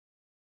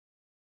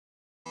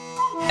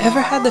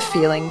Ever had the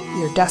feeling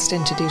you're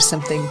destined to do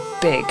something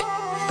big,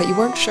 but you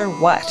weren't sure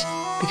what,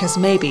 because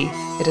maybe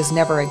it has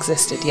never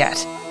existed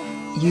yet?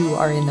 You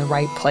are in the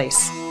right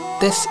place.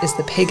 This is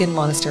the Pagan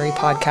Monastery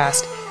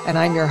Podcast, and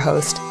I'm your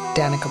host,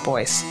 Danica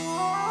Boyce.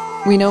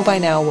 We know by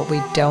now what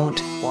we don't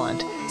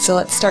want, so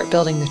let's start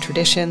building the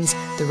traditions,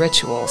 the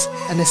rituals,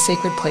 and the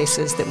sacred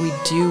places that we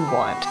do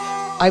want.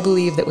 I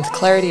believe that with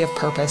clarity of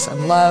purpose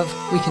and love,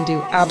 we can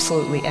do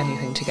absolutely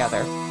anything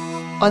together.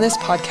 On this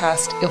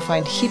podcast, you'll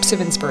find heaps of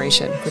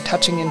inspiration for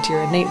touching into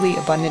your innately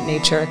abundant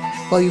nature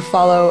while you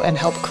follow and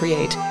help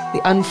create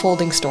the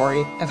unfolding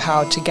story of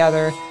how,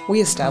 together, we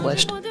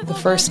established the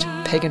first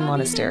pagan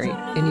monastery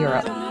in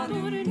Europe.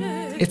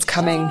 It's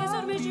coming.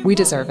 We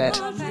deserve it.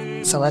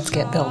 So let's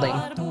get building.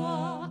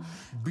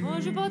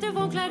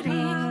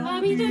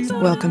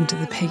 Welcome to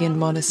the Pagan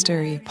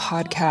Monastery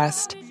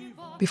Podcast.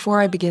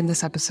 Before I begin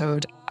this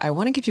episode, I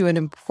want to give you an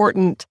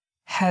important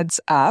heads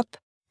up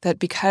that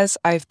because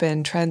I've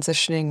been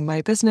transitioning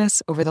my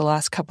business over the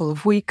last couple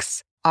of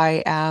weeks,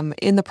 I am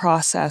in the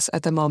process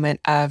at the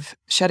moment of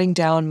shutting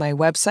down my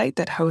website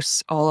that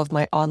hosts all of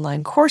my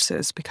online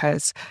courses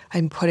because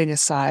I'm putting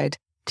aside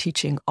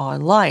teaching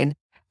online.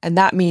 And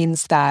that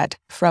means that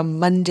from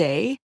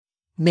Monday,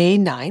 May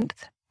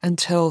 9th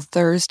until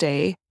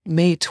Thursday,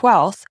 May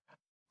 12th,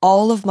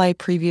 all of my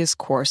previous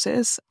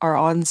courses are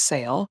on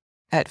sale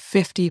at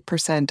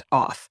 50%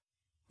 off,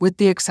 with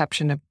the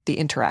exception of the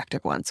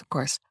interactive ones, of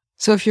course.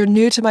 So if you're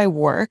new to my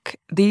work,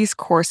 these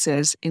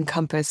courses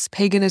encompass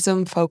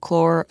paganism,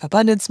 folklore,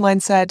 abundance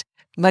mindset,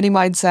 money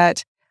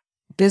mindset,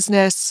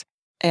 business,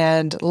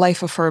 and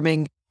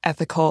life-affirming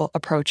ethical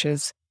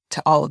approaches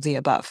to all of the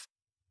above.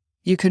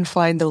 You can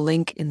find the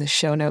link in the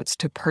show notes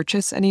to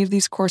purchase any of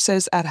these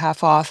courses at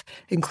half off,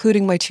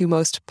 including my two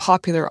most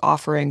popular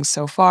offerings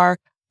so far,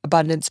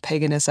 Abundance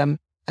Paganism,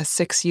 a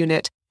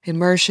 6-unit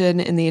immersion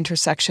in the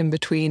intersection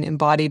between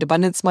embodied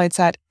abundance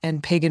mindset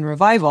and pagan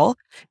revival,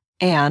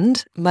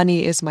 and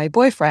Money is My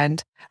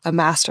Boyfriend, a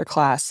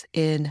masterclass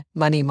in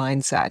money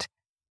mindset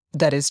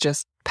that is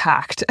just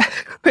packed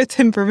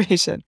with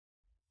information.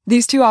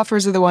 These two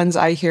offers are the ones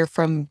I hear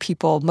from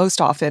people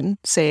most often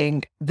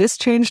saying, "This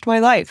changed my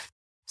life."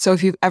 So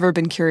if you've ever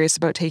been curious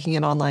about taking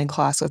an online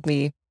class with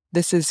me,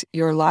 this is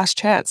your last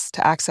chance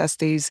to access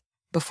these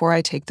before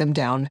I take them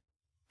down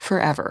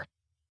forever.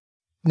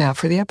 Now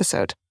for the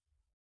episode.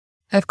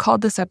 I've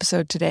called this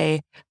episode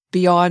today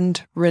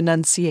Beyond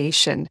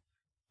Renunciation.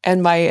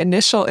 And my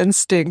initial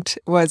instinct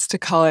was to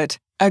call it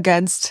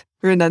Against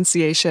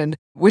Renunciation,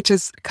 which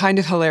is kind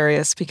of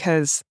hilarious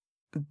because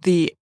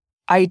the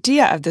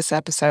idea of this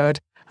episode,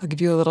 I'll give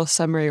you a little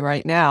summary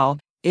right now,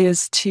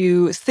 is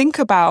to think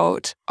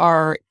about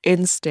our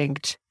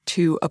instinct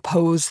to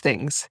oppose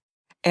things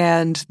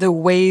and the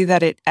way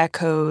that it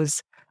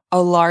echoes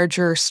a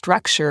larger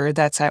structure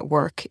that's at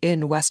work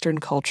in Western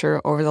culture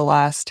over the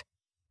last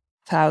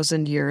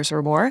 1,000 years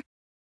or more.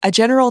 A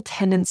general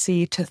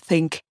tendency to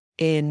think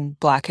in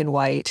black and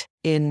white,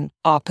 in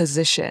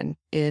opposition,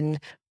 in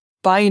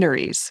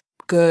binaries,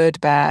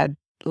 good, bad,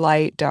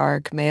 light,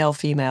 dark, male,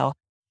 female,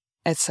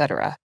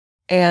 etc.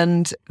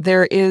 And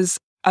there is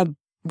a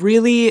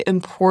really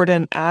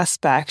important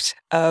aspect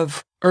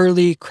of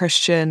early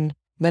Christian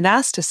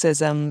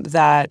monasticism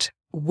that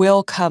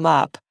will come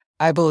up,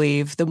 I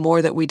believe, the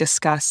more that we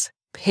discuss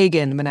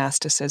pagan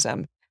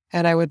monasticism.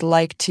 And I would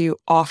like to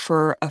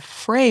offer a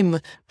frame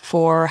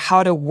for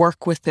how to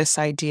work with this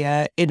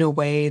idea in a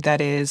way that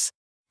is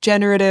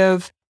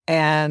generative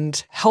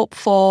and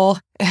helpful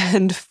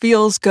and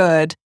feels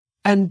good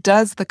and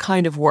does the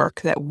kind of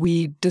work that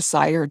we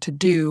desire to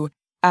do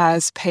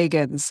as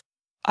pagans,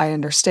 I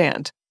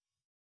understand.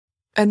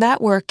 And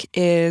that work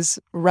is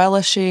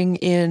relishing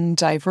in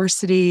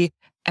diversity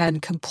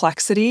and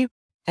complexity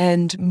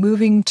and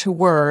moving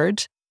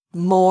toward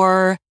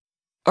more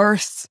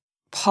earth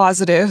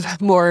positive,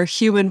 more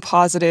human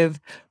positive,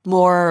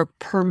 more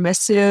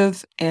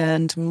permissive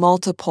and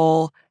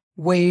multiple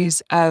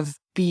ways of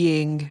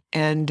being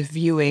and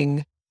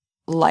viewing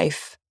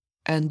life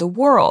and the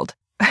world.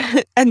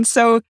 And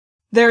so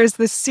there is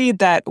this seed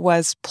that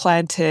was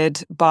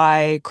planted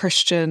by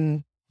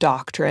Christian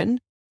doctrine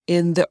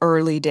in the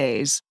early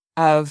days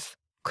of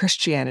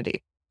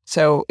Christianity.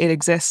 So it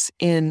exists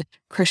in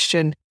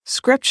Christian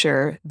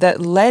scripture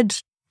that led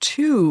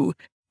to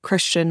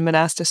Christian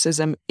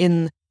monasticism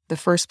in the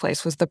first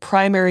place, was the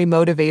primary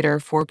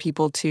motivator for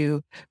people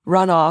to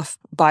run off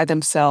by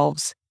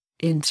themselves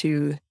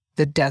into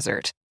the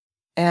desert.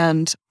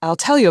 And I'll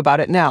tell you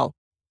about it now.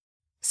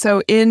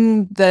 So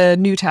in the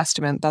New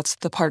Testament, that's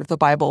the part of the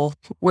Bible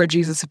where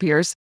Jesus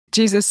appears,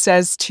 Jesus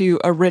says to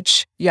a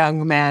rich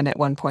young man at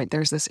one point,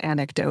 there's this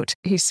anecdote,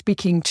 he's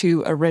speaking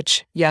to a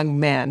rich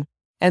young man,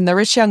 and the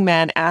rich young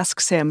man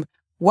asks him,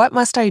 "What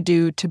must I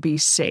do to be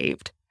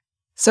saved?"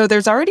 So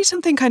there's already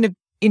something kind of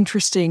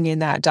interesting in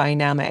that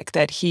dynamic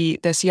that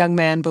this young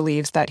man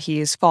believes that he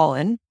is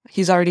fallen.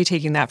 He's already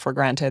taking that for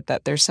granted,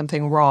 that there's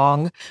something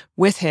wrong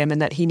with him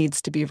and that he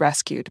needs to be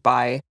rescued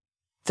by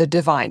the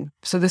divine.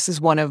 So this is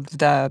one of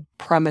the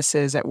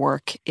premises at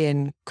work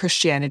in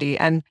Christianity,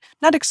 and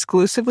not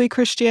exclusively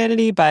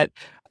Christianity, but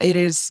it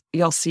is,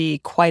 you'll see,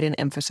 quite an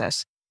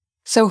emphasis.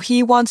 So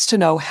he wants to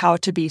know how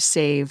to be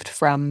saved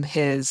from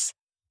his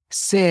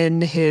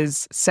sin,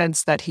 his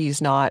sense that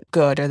he's not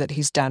good or that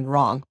he's done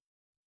wrong.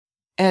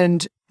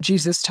 And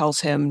Jesus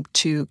tells him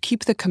to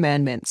keep the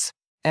commandments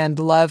and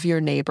love your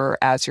neighbor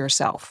as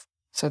yourself.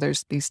 So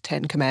there's these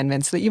 10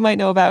 commandments that you might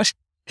know about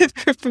if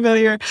you're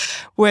familiar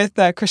with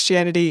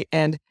Christianity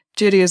and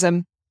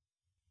Judaism.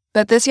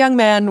 But this young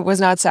man was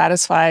not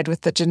satisfied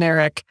with the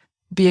generic,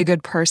 be a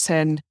good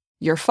person,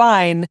 you're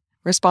fine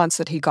response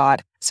that he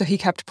got. So he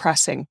kept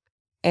pressing.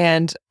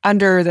 And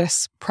under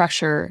this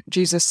pressure,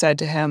 Jesus said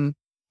to him,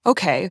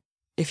 okay,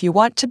 if you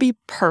want to be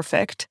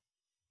perfect,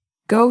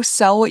 go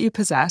sell what you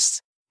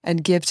possess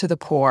and give to the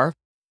poor,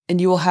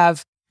 and you will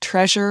have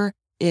treasure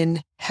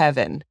in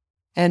heaven.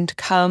 And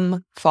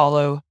come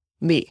follow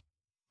me.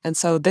 And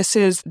so this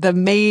is the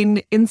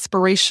main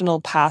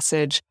inspirational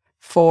passage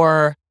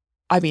for,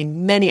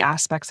 many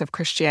aspects of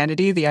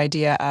Christianity, the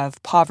idea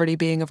of poverty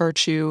being a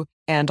virtue,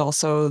 and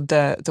also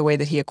the way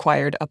that he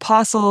acquired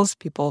apostles,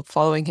 people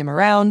following him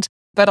around.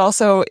 But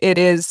also it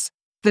is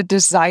the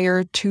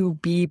desire to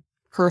be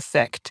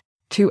perfect,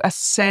 to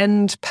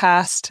ascend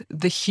past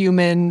the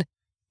human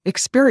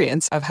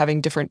experience of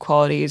having different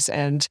qualities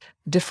and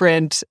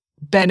different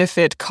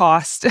benefit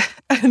cost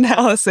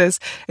analysis.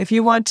 If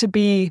you want to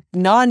be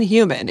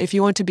non-human, if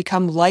you want to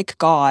become like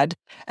God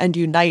and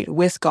unite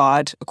with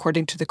God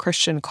according to the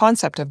Christian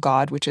concept of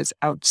God, which is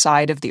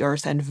outside of the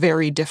earth and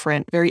very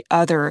different, very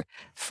other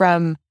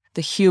from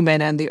the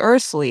human and the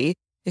earthly,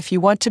 if you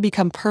want to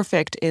become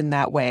perfect in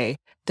that way,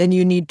 then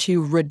you need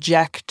to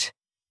reject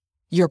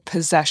your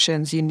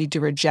possessions, you need to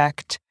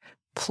reject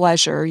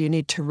pleasure, you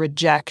need to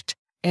reject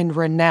and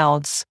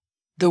renounce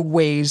the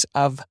ways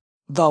of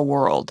the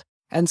world.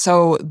 And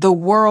so the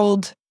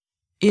world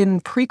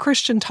in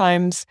pre-Christian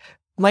times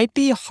might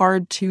be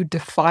hard to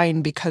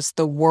define because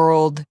the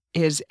world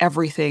is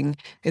everything.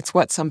 It's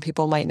what some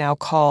people might now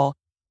call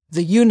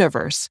the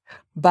universe.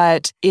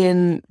 But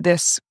in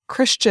this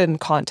Christian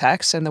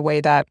context and the way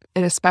that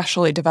it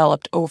especially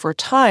developed over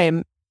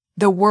time,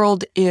 the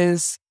world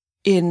is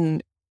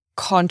in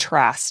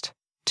contrast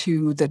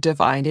to the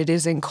divine. It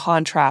is in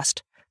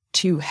contrast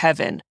to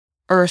heaven.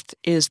 Earth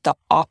is the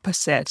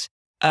opposite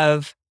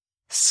of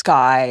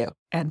sky,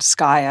 and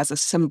sky as a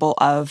symbol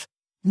of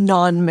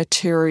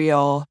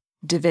non-material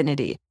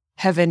divinity.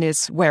 Heaven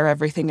is where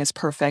everything is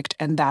perfect,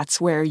 and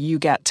that's where you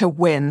get to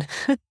win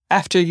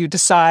after you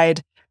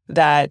decide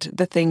that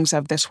the things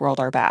of this world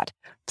are bad.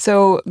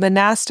 So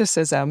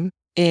monasticism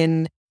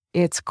in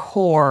its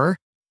core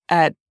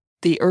at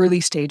the early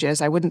stages,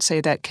 I wouldn't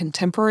say that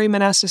contemporary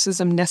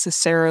monasticism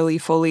necessarily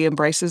fully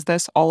embraces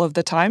this all of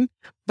the time,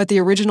 but the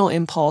original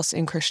impulse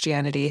in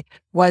Christianity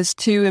was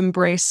to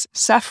embrace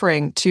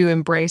suffering, to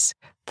embrace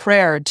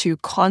prayer, to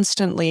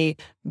constantly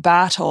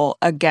battle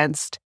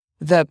against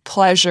the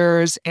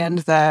pleasures and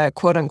the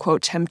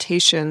quote-unquote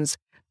temptations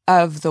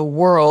of the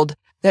world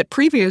that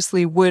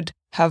previously would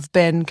have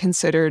been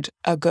considered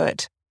a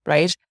good,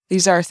 right?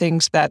 These are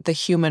things that the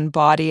human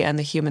body and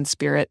the human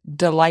spirit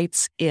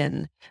delights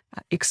in,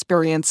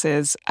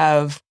 experiences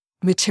of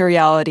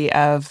materiality,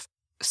 of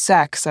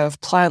sex, of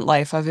plant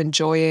life, of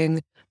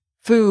enjoying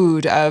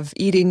food, of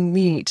eating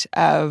meat,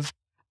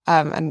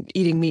 and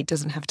eating meat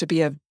doesn't have to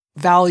be a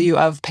value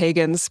of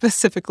pagans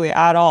specifically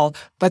at all,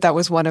 but that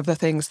was one of the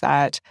things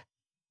that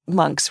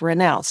monks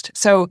renounced.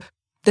 So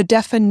the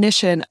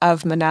definition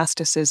of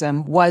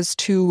monasticism was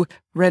to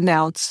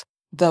renounce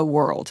the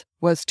world,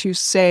 was to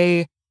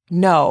say,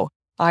 no,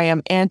 I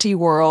am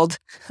anti-world.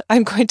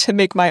 I'm going to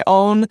make my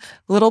own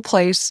little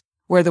place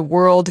where the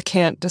world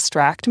can't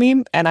distract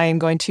me, and I am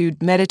going to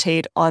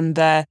meditate on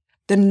the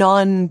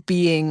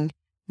non-being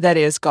that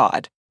is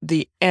God,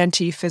 the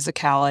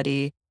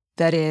anti-physicality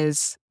that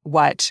is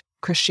what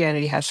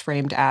Christianity has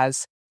framed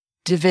as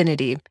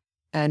divinity,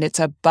 and it's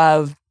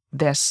above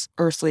this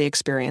earthly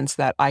experience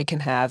that I can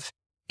have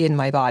in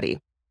my body.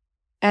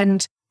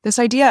 And this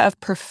idea of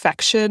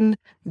perfection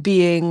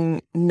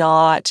being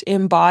not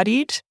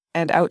embodied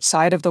and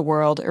outside of the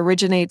world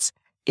originates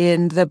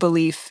in the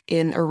belief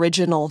in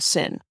original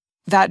sin.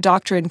 That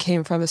doctrine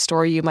came from a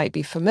story you might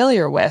be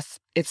familiar with.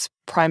 It's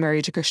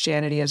primary to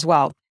Christianity as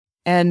well.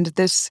 And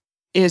this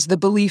is the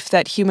belief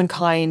that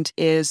humankind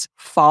is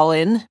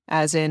fallen,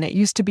 as in it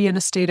used to be in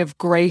a state of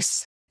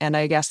grace, and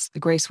I guess the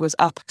grace was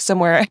up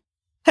somewhere,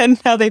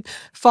 and now they've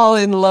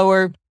fallen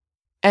lower,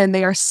 and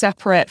they are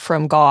separate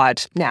from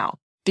God now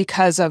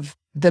because of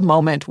the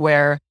moment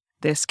where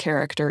this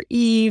character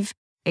Eve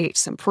ate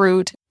some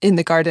fruit in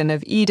the Garden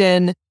of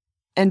Eden.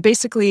 And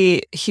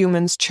basically,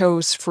 humans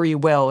chose free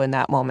will in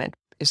that moment,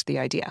 is the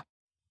idea.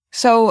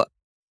 So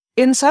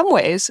in some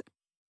ways,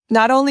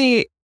 not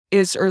only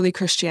is early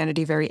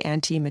Christianity very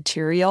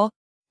anti-material,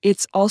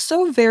 it's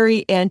also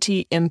very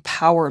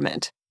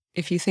anti-empowerment.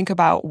 If you think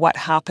about what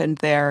happened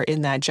there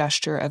in that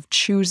gesture of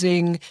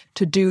choosing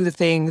to do the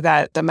thing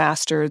that the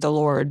Master, the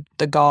Lord,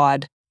 the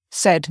God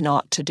said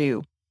not to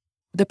do,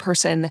 the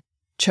person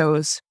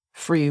chose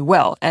free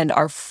will. And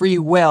our free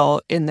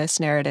will in this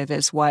narrative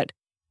is what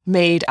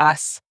made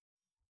us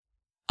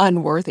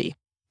unworthy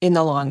in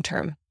the long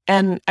term.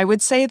 And I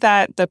would say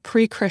that the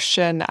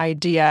pre-Christian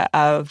idea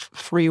of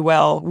free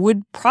will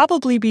would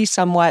probably be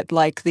somewhat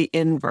like the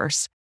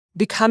inverse.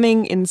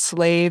 Becoming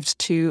enslaved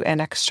to an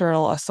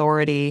external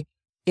authority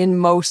in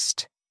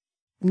most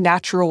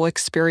natural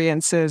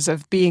experiences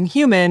of being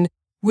human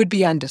would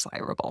be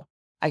undesirable,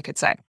 I could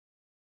say.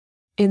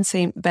 In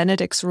St.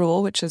 Benedict's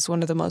Rule, which is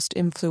one of the most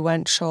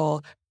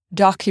influential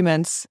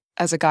documents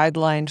as a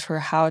guideline for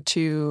how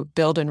to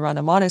build and run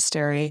a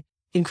monastery,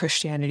 in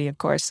Christianity, of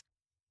course,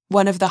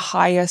 one of the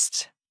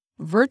highest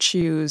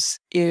virtues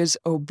is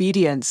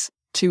obedience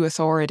to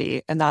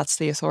authority, and that's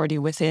the authority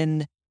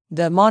within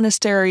the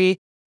monastery,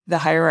 the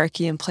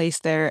hierarchy in place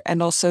there,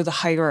 and also the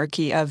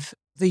hierarchy of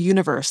the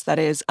universe that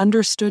is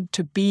understood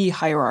to be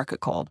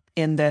hierarchical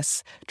in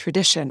this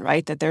tradition,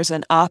 right? That there's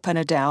an up and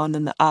a down,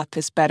 and the up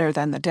is better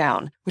than the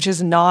down, which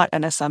is not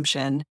an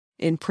assumption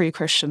in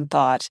pre-Christian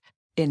thought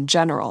in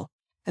general.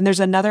 And there's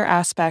another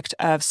aspect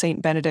of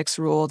St. Benedict's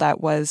Rule that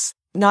was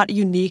not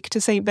unique to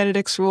St.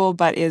 Benedict's Rule,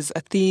 but is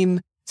a theme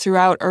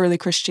throughout early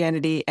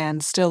Christianity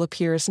and still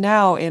appears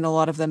now in a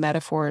lot of the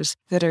metaphors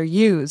that are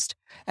used.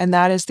 And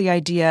that is the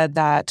idea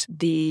that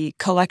the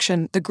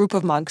collection, the group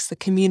of monks, the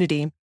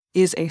community,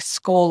 is a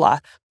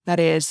schola, that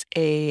is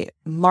a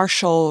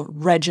martial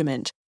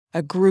regiment,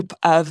 a group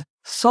of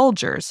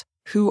soldiers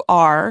who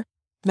are,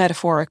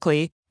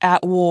 metaphorically,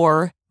 at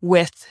war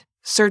with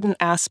certain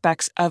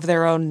aspects of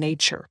their own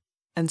nature.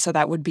 And so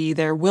that would be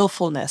their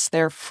willfulness,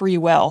 their free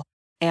will,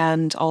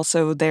 and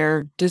also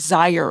their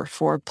desire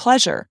for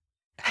pleasure.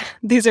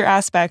 These are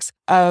aspects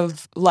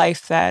of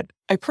life that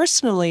I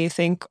personally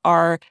think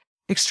are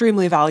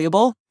extremely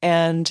valuable,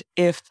 and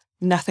if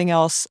nothing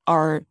else,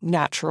 are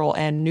natural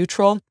and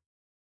neutral.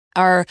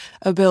 Our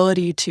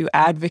ability to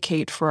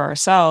advocate for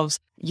ourselves,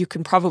 you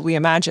can probably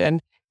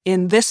imagine,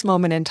 in this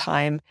moment in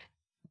time,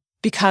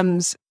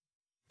 becomes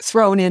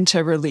thrown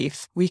into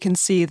relief. We can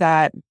see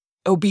that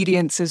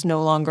obedience is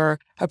no longer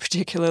a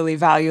particularly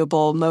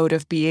valuable mode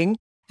of being,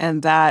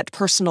 and that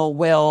personal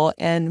will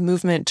and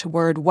movement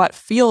toward what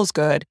feels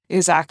good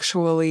is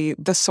actually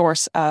the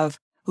source of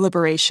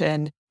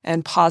liberation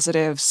and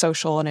positive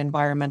social and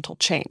environmental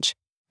change.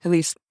 At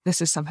least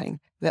this is something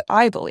that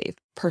I believe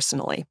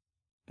personally.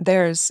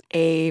 There's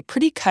a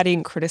pretty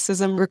cutting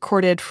criticism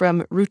recorded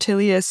from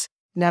Rutilius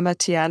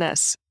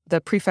Namatianus, the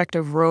prefect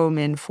of Rome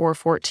in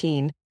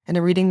 414, and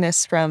I'm reading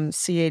this from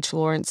C.H.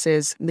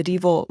 Lawrence's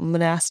Medieval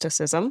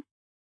Monasticism.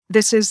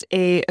 This is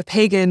a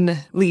pagan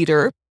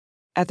leader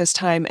at this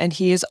time, and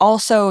he is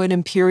also an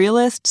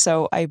imperialist,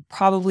 so I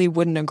probably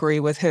wouldn't agree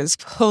with his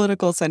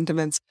political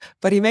sentiments,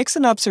 but he makes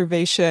an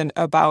observation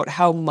about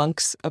how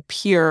monks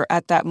appear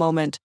at that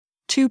moment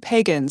to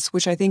pagans,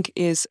 which I think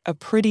is a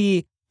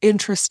pretty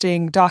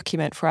interesting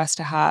document for us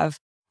to have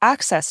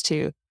access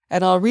to.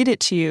 And I'll read it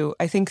to you.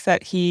 I think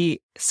that he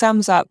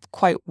sums up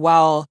quite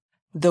well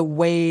the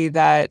way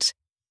that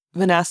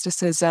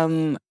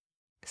monasticism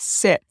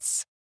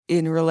sits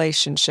in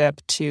relationship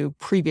to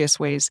previous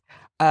ways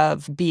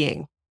of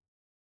being.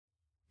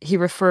 He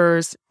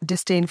refers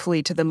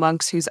disdainfully to the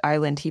monks whose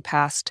island he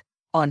passed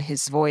on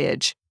his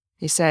voyage.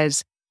 He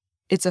says,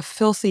 "It's a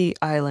filthy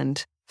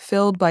island,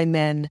 filled by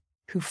men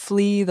who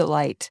flee the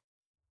light.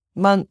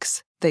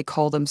 Monks, they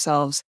call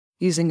themselves,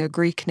 using a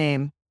Greek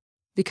name,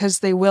 because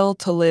they will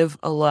to live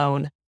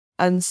alone,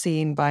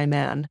 unseen by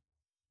man.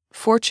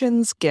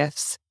 Fortune's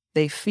gifts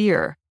they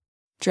fear,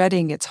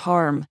 dreading its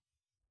harm,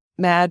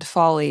 mad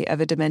folly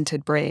of a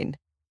demented brain,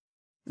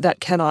 that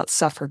cannot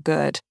suffer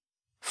good,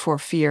 for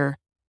fear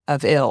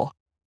of ill."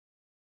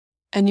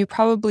 And you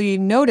probably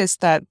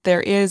noticed that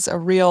there is a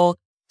real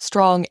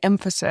strong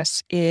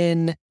emphasis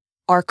in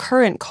our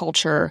current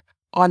culture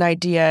on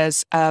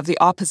ideas of the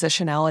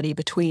oppositionality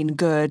between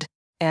good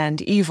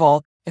and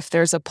evil. If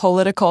there's a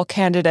political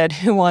candidate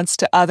who wants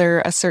to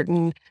other a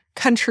certain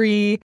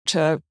country,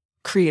 to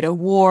create a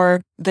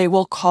war, they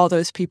will call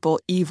those people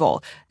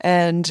evil.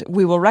 And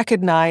we will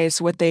recognize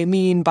what they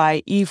mean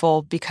by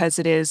evil because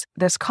it is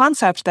this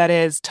concept that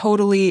is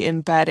totally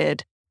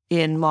embedded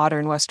in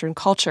modern Western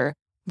culture.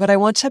 But I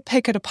want to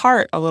pick it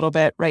apart a little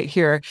bit right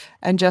here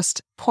and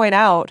just point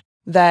out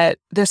that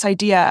this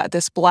idea,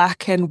 this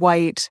black and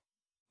white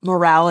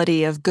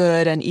morality of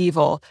good and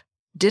evil,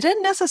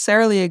 didn't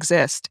necessarily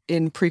exist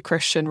in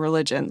pre-Christian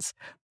religions.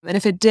 And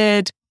if it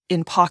did,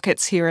 in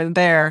pockets here and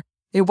there,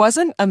 it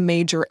wasn't a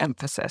major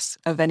emphasis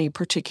of any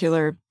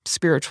particular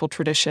spiritual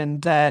tradition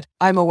that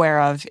I'm aware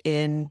of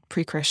in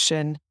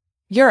pre-Christian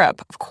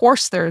Europe. Of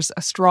course, there's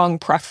a strong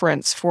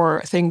preference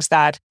for things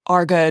that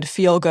are good,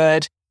 feel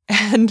good.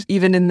 And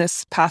even in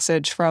this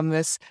passage from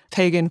this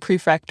pagan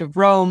prefect of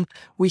Rome,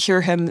 we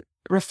hear him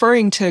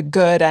referring to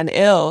good and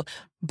ill.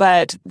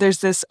 But there's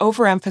this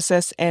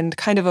overemphasis and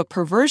kind of a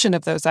perversion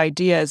of those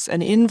ideas,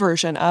 an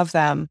inversion of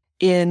them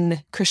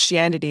in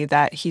Christianity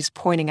that he's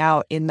pointing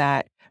out in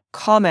that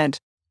comment.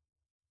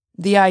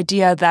 The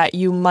idea that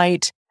you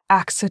might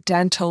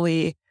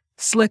accidentally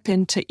slip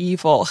into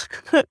evil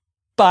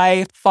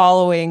by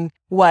following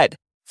what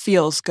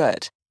feels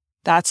good.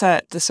 That's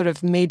the sort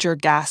of major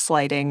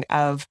gaslighting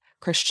of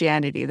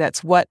Christianity.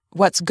 That's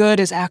what's good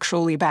is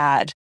actually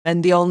bad.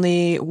 And the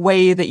only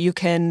way that you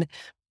can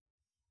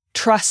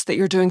trust that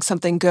you're doing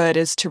something good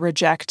is to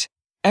reject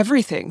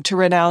everything, to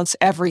renounce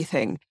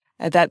everything,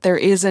 that there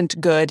isn't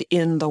good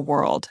in the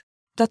world.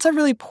 That's a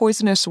really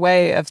poisonous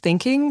way of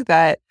thinking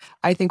that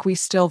I think we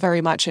still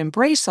very much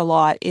embrace a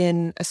lot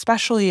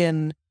especially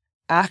in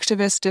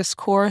activist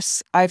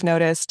discourse. I've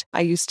noticed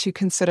I used to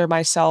consider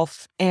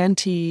myself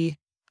anti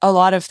a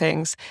lot of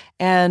things.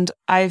 And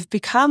I've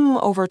become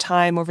over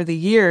time, over the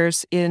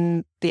years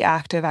in the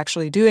act of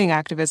actually doing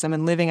activism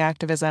and living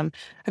activism,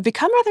 I've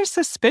become rather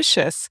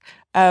suspicious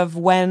of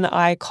when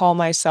I call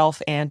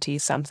myself anti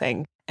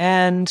something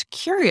and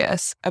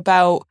curious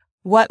about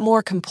what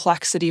more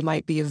complexity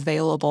might be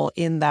available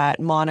in that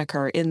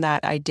moniker, in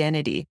that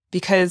identity.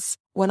 Because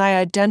when I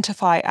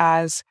identify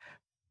as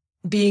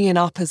being in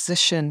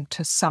opposition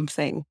to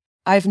something,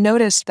 I've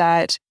noticed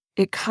that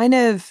it kind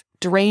of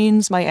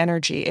drains my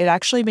energy. It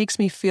actually makes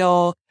me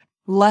feel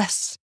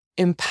less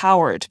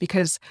empowered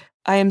because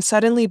I am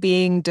suddenly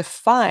being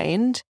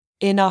defined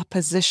in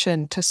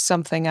opposition to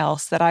something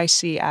else that I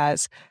see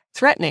as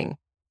threatening.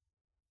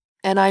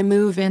 And I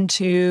move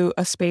into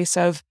a space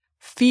of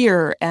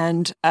fear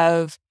and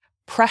of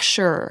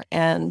pressure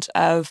and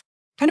of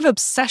kind of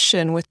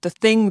obsession with the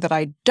thing that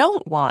I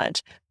don't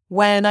want,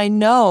 when I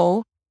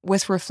know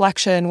with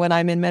reflection, when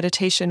I'm in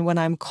meditation, when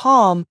I'm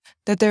calm,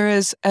 that there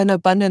is an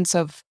abundance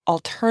of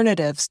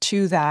alternatives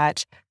to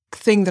that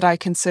thing that I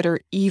consider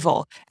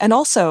evil, and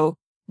also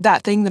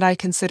that thing that I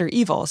consider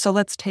evil. So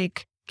let's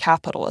take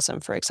capitalism,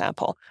 for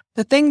example.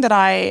 The thing that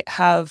I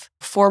have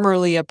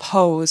formerly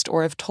opposed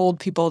or have told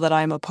people that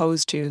I'm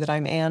opposed to, that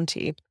I'm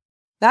anti,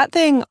 that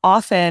thing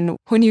often,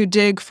 when you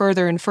dig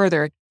further and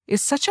further,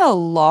 is such a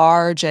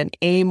large and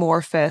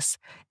amorphous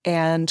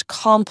and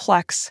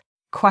complex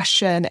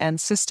question and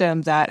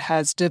system that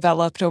has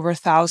developed over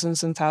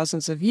thousands and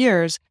thousands of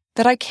years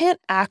that I can't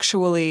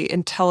actually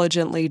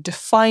intelligently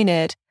define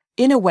it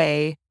in a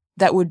way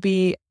that would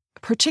be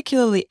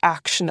particularly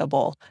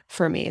actionable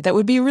for me, that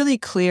would be really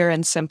clear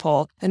and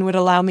simple and would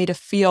allow me to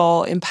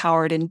feel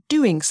empowered in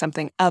doing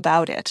something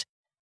about it.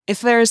 If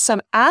there is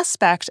some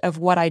aspect of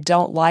what I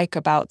don't like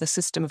about the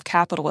system of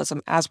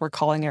capitalism, as we're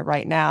calling it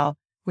right now,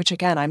 which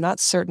again, I'm not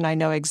certain I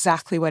know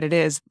exactly what it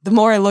is, the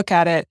more I look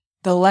at it,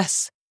 the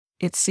less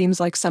it seems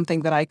like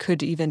something that I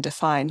could even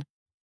define.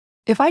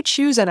 If I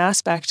choose an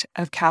aspect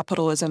of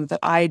capitalism that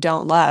I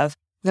don't love,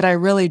 that I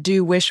really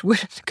do wish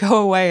would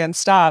go away and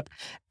stop,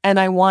 and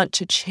I want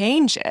to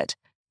change it,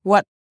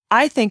 what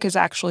I think is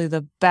actually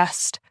the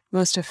best,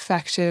 most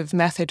effective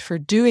method for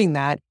doing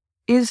that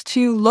is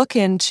to look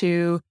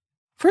into,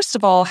 first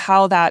of all,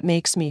 how that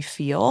makes me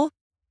feel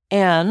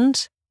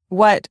and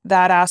what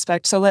that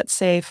aspect, so let's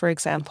say, for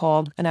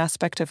example, an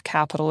aspect of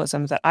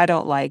capitalism that I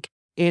don't like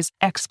is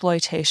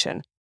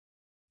exploitation.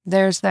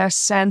 There's this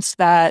sense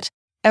that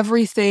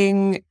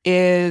everything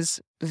is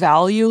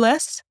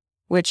valueless,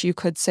 which you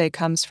could say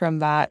comes from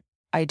that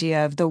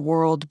idea of the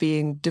world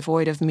being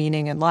devoid of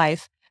meaning and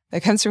life.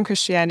 That comes from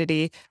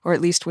Christianity, or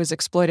at least was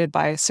exploited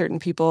by certain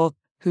people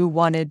who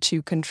wanted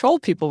to control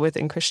people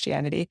within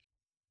Christianity.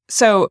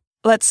 So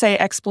let's say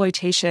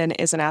exploitation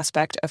is an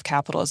aspect of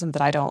capitalism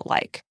that I don't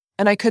like.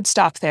 And I could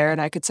stop there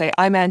and I could say,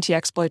 I'm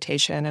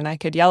anti-exploitation, and I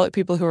could yell at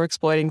people who are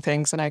exploiting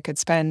things, and I could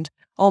spend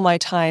all my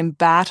time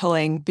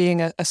battling,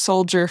 being a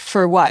soldier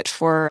for what?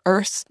 For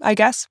Earth, I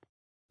guess.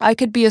 I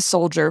could be a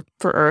soldier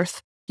for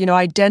Earth.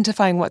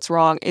 Identifying what's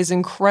wrong is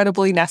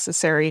incredibly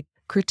necessary.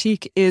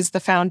 Critique is the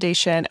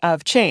foundation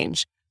of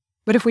change.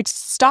 But if we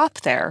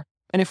stop there,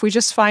 and if we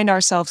just find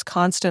ourselves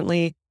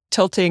constantly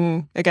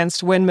tilting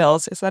against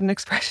windmills, is that an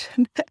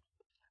expression?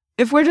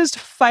 If we're just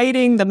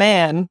fighting the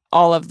man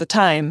all of the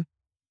time,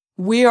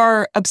 we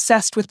are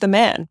obsessed with the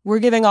man. We're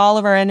giving all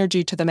of our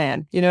energy to the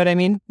man. You know what I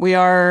mean? We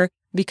are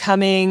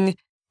becoming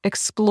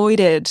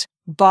exploited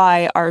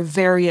by our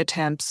very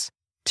attempts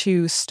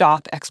to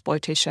stop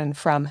exploitation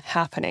from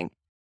happening.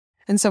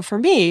 And so for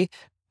me,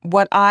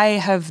 what I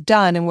have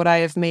done and what I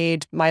have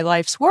made my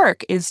life's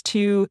work is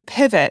to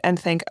pivot and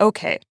think,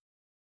 okay,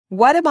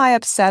 what am I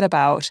upset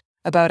about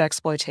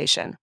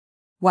exploitation?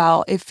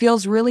 Well, it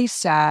feels really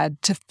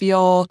sad to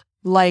feel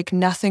like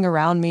nothing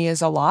around me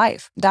is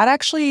alive. That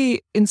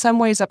actually, in some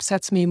ways,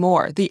 upsets me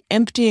more. The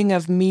emptying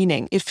of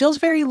meaning. It feels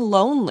very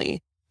lonely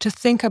to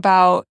think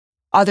about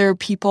other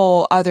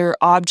people, other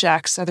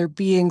objects, other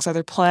beings,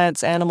 other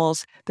plants,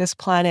 animals, this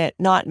planet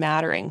not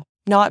mattering,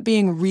 not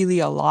being really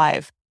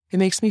alive. It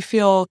makes me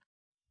feel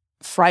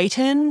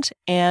frightened,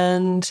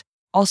 and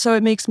also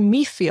it makes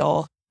me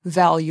feel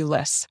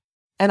valueless.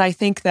 And I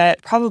think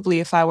that probably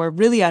if I were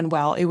really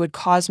unwell, it would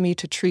cause me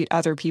to treat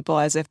other people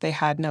as if they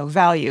had no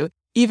value,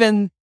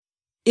 even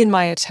in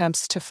my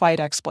attempts to fight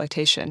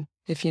exploitation,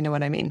 if you know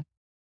what I mean.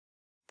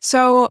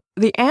 So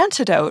the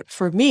antidote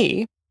for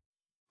me,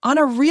 on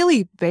a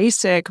really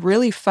basic,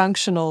 really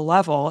functional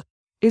level,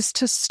 is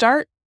to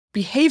start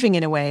behaving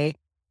in a way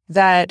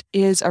that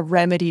is a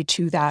remedy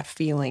to that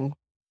feeling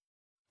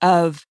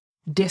of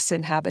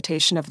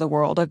disinhabitation of the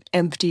world, of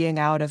emptying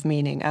out of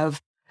meaning,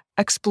 of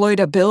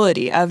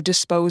exploitability, of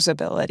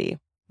disposability,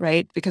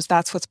 right? Because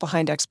that's what's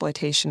behind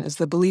exploitation, is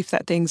the belief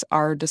that things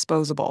are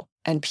disposable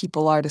and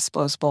people are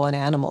disposable and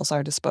animals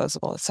are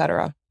disposable,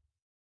 etc.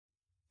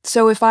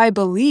 So if I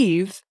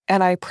believe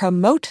and I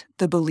promote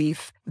the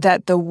belief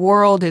that the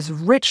world is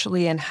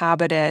richly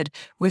inhabited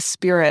with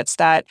spirits,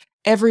 that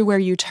everywhere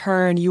you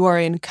turn, you are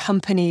in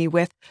company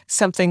with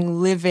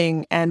something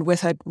living and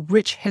with a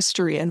rich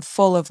history and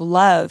full of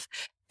love.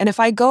 And if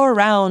I go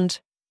around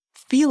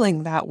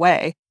feeling that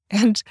way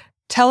and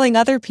telling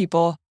other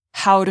people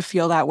how to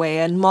feel that way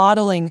and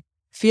modeling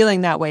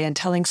feeling that way and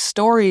telling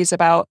stories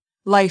about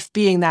life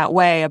being that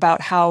way,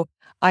 about how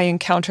I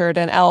encountered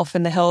an elf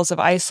in the hills of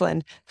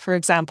Iceland, for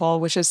example,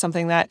 which is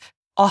something that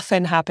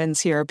often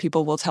happens here.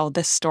 People will tell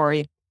this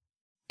story.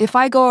 If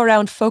I go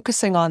around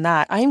focusing on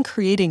that, I am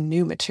creating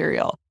new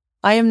material.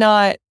 I am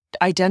not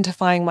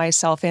identifying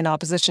myself in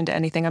opposition to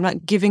anything. I'm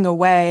not giving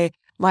away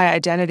my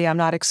identity. I'm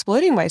not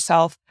exploiting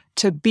myself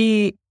to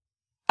be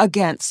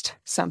against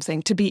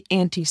something, to be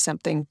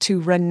anti-something,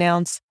 to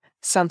renounce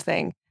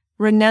something.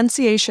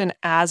 Renunciation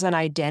as an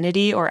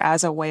identity or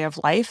as a way of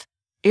life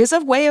is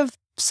a way of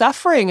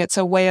suffering. It's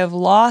a way of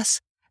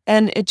loss.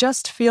 And it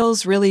just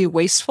feels really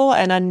wasteful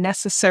and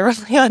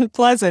unnecessarily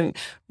unpleasant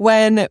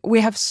when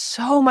we have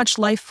so much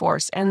life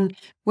force and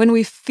when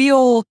we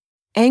feel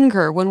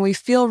anger, when we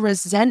feel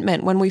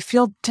resentment, when we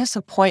feel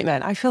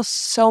disappointment. I feel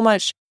so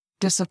much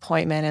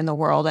disappointment in the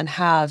world and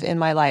have in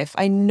my life.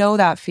 I know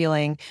that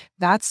feeling.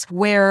 That's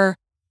where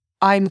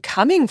I'm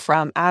coming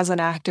from as an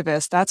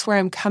activist. That's where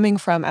I'm coming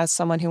from as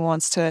someone who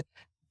wants to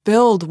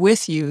build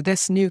with you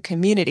this new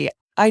community.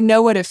 I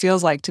know what it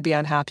feels like to be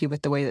unhappy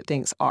with the way that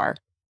things are.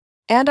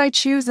 And I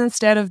choose,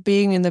 instead of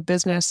being in the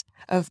business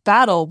of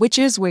battle, which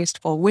is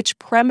wasteful, which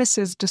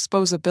premises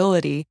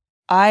disposability,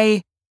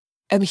 I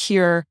am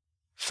here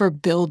for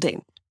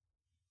building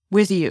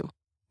with you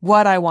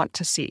what I want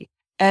to see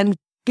and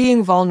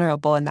being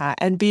vulnerable in that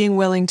and being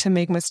willing to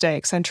make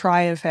mistakes and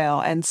try and fail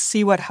and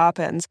see what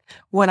happens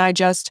when I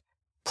just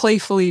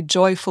playfully,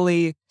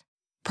 joyfully,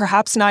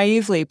 perhaps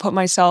naively put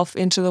myself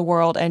into the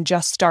world and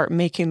just start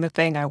making the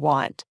thing I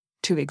want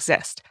to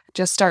exist.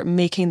 Just start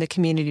making the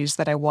communities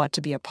that I want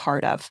to be a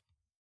part of.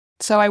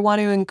 So I want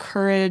to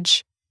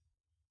encourage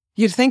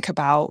you to think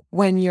about,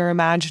 when you're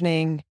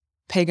imagining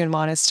pagan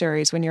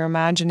monasteries, when you're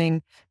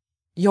imagining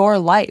your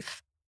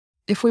life,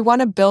 if we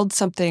want to build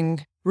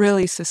something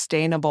really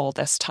sustainable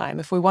this time,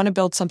 if we want to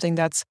build something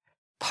that's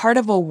part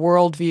of a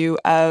worldview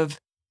of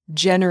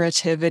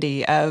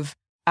generativity, of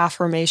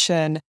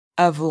affirmation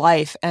of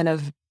life and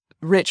of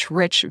rich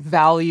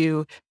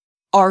value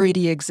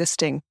already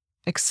existing,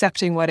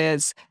 accepting what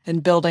is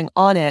and building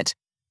on it,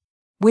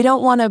 we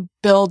don't want to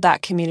build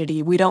that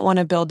community. We don't want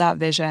to build that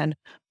vision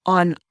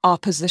on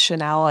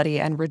oppositionality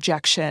and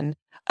rejection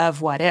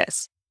of what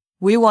is.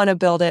 We want to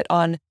build it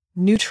on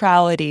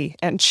neutrality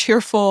and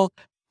cheerful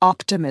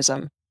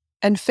optimism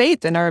and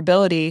faith in our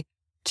ability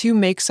to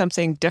make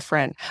something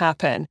different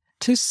happen,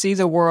 to see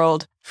the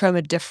world from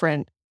a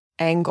different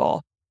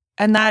angle.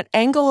 And that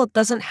angle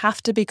doesn't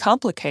have to be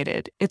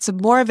complicated. It's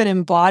more of an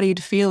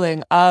embodied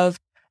feeling of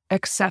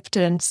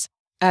acceptance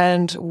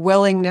and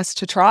willingness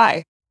to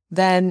try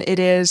than it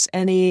is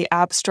any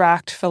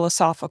abstract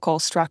philosophical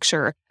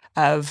structure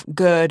of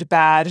good,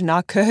 bad,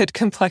 not good,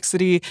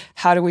 complexity.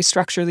 How do we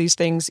structure these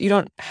things? You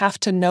don't have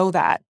to know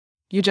that.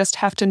 You just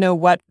have to know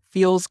what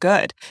feels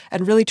good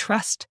and really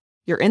trust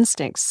your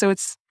instincts. So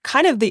it's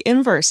kind of the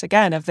inverse,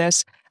 again, of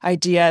this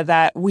idea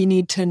that we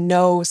need to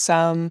know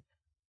some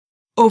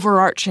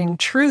overarching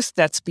truth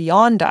that's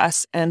beyond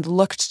us and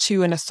looked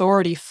to an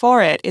authority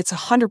for it. It's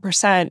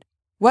 100%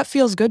 what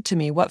feels good to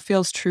me, what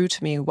feels true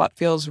to me, what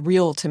feels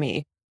real to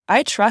me.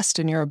 I trust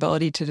in your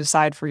ability to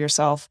decide for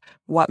yourself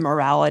what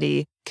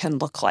morality can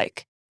look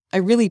like. I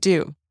really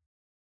do.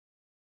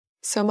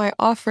 So my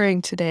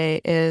offering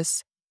today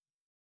is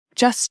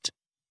just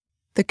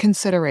the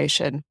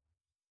consideration.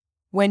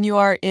 When you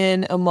are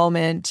in a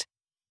moment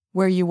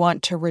where you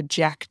want to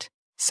reject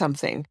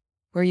something,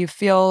 where you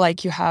feel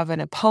like you have an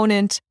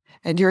opponent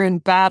and you're in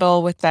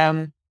battle with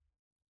them,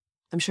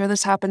 I'm sure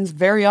this happens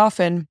very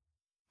often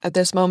at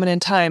this moment in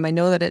time. I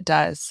know that it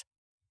does.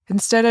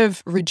 Instead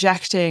of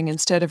rejecting,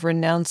 instead of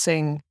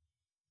renouncing,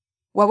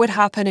 what would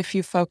happen if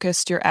you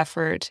focused your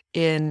effort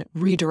in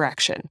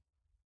redirection?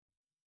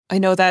 I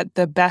know that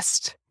the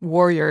best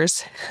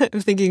warriors,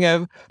 I'm thinking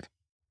of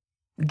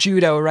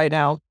judo right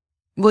now,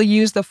 will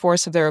use the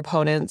force of their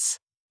opponents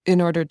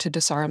in order to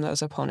disarm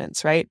those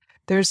opponents, right?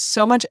 There's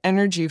so much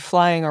energy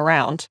flying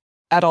around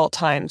at all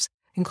times,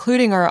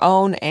 including our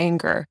own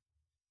anger,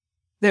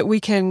 that we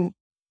can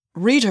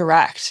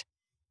redirect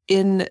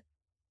in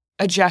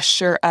a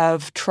gesture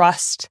of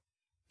trust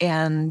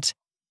and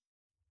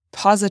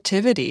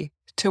positivity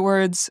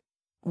towards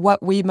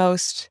what we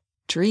most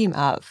dream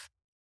of.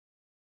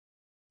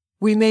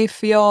 We may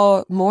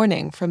feel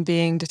mourning from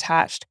being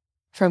detached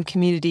from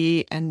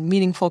community and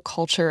meaningful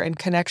culture and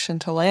connection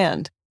to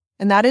land.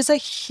 And that is a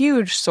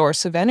huge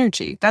source of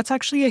energy. That's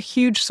actually a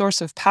huge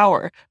source of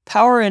power.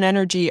 Power and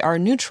energy are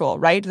neutral,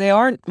 right? They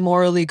aren't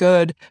morally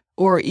good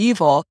or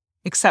evil,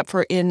 except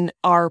for in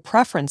our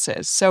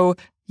preferences. So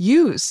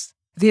use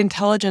the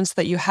intelligence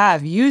that you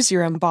have. Use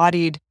your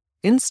embodied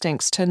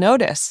instincts to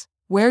notice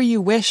where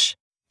you wish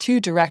to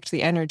direct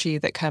the energy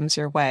that comes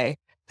your way,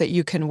 that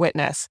you can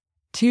witness,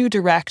 to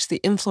direct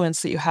the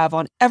influence that you have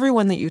on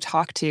everyone that you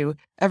talk to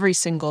every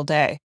single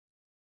day.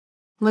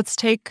 Let's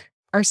take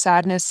our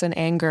sadness and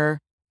anger,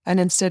 and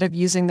instead of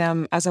using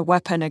them as a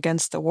weapon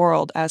against the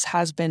world, as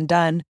has been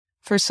done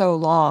for so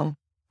long,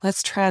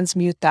 let's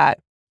transmute that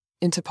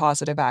into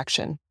positive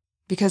action.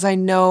 Because I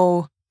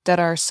know that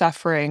our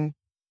suffering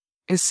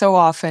is so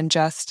often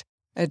just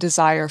a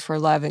desire for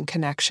love and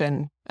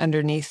connection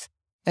underneath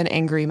an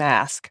angry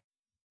mask.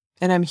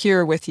 And I'm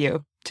here with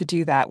you to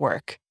do that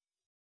work.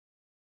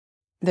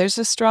 There's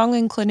a strong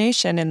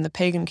inclination in the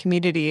pagan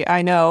community,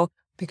 I know,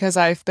 because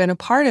I've been a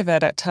part of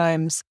it at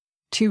times,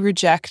 to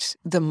reject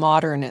the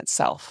modern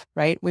itself,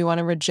 right? We want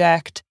to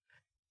reject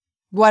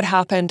what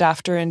happened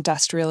after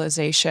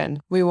industrialization.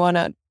 We want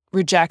to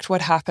reject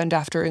what happened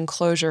after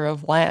enclosure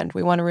of land.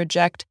 We want to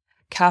reject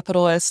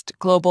capitalist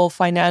global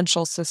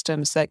financial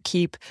systems that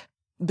keep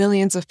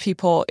billions of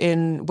people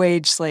in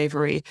wage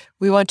slavery.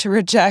 We want to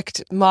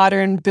reject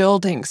modern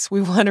buildings.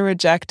 We want to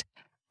reject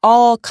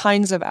all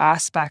kinds of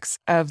aspects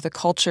of the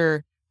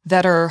culture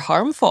that are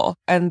harmful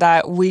and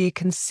that we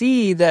can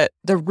see that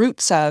the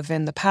roots of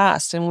in the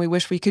past, and we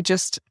wish we could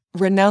just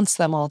renounce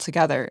them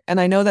altogether. And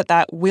I know that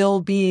that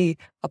will be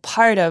a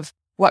part of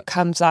what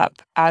comes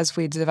up as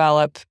we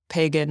develop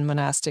pagan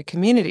monastic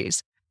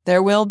communities.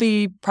 There will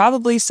be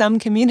probably some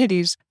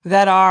communities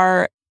that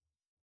are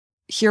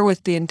here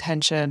with the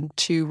intention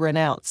to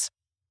renounce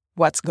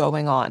what's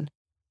going on.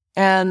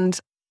 And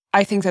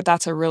I think that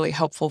that's a really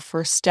helpful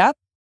first step.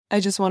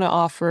 I just want to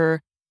offer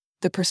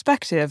the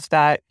perspective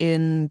that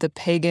in the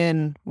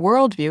pagan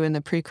worldview, in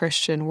the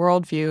pre-Christian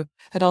worldview,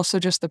 and also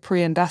just the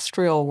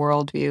pre-industrial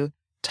worldview,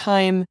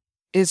 time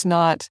is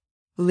not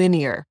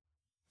linear.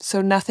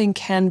 So nothing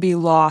can be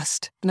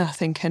lost,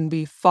 nothing can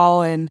be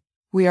fallen.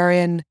 We are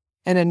in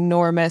an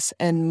enormous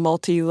and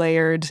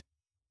multi-layered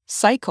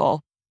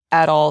cycle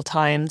at all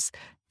times.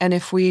 And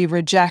if we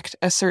reject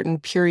a certain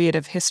period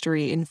of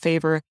history in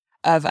favor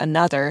of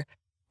another,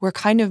 we're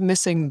kind of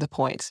missing the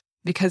point.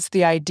 Because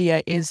the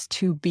idea is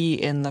to be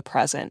in the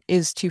present,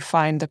 is to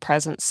find the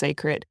present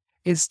sacred,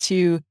 is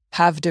to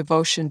have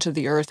devotion to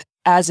the earth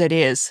as it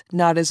is,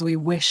 not as we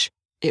wish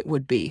it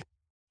would be.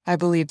 I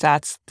believe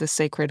that's the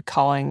sacred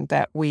calling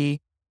that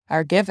we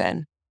are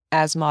given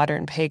as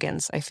modern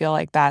pagans. I feel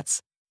like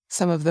that's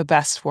some of the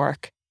best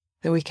work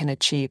that we can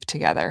achieve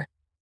together.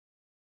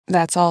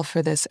 That's all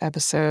for this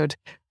episode.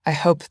 I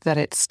hope that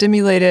it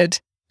stimulated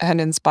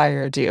and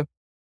inspired you.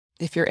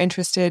 If you're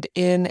interested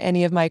in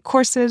any of my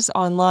courses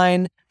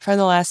online from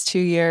the last 2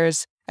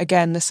 years,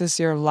 again, this is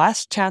your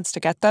last chance to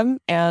get them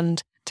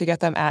and to get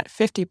them at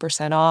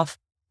 50% off.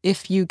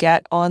 If you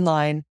get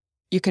online,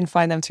 you can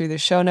find them through the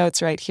show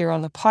notes right here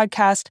on the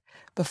podcast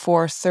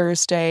before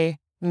Thursday,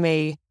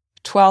 May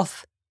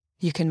 12th.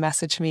 You can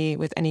message me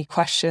with any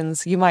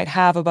questions you might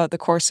have about the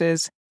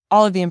courses.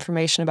 All of the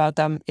information about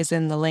them is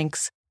in the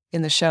links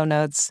in the show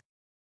notes.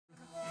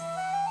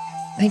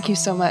 Thank you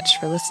so much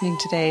for listening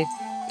today.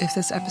 If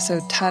this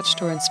episode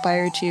touched or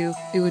inspired you,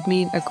 it would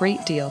mean a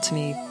great deal to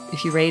me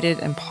if you rated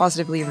and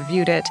positively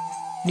reviewed it,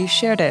 and you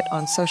shared it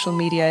on social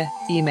media,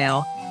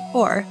 email,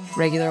 or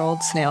regular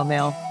old snail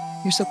mail.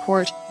 Your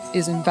support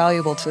is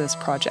invaluable to this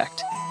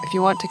project. If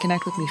you want to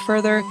connect with me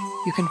further,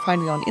 you can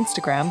find me on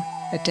Instagram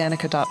at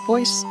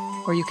danica.voice,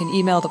 or you can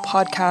email the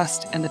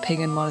podcast and the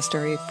Pagan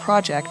Monastery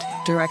Project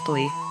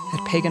directly at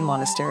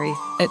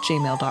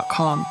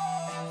paganmonastery@gmail.com.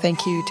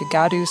 Thank you to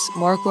Gadus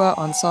Morgua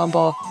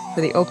Ensemble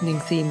for the opening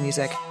theme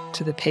music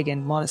to the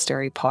Pagan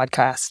Monastery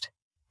podcast.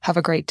 Have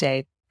a great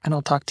day, and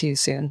I'll talk to you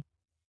soon.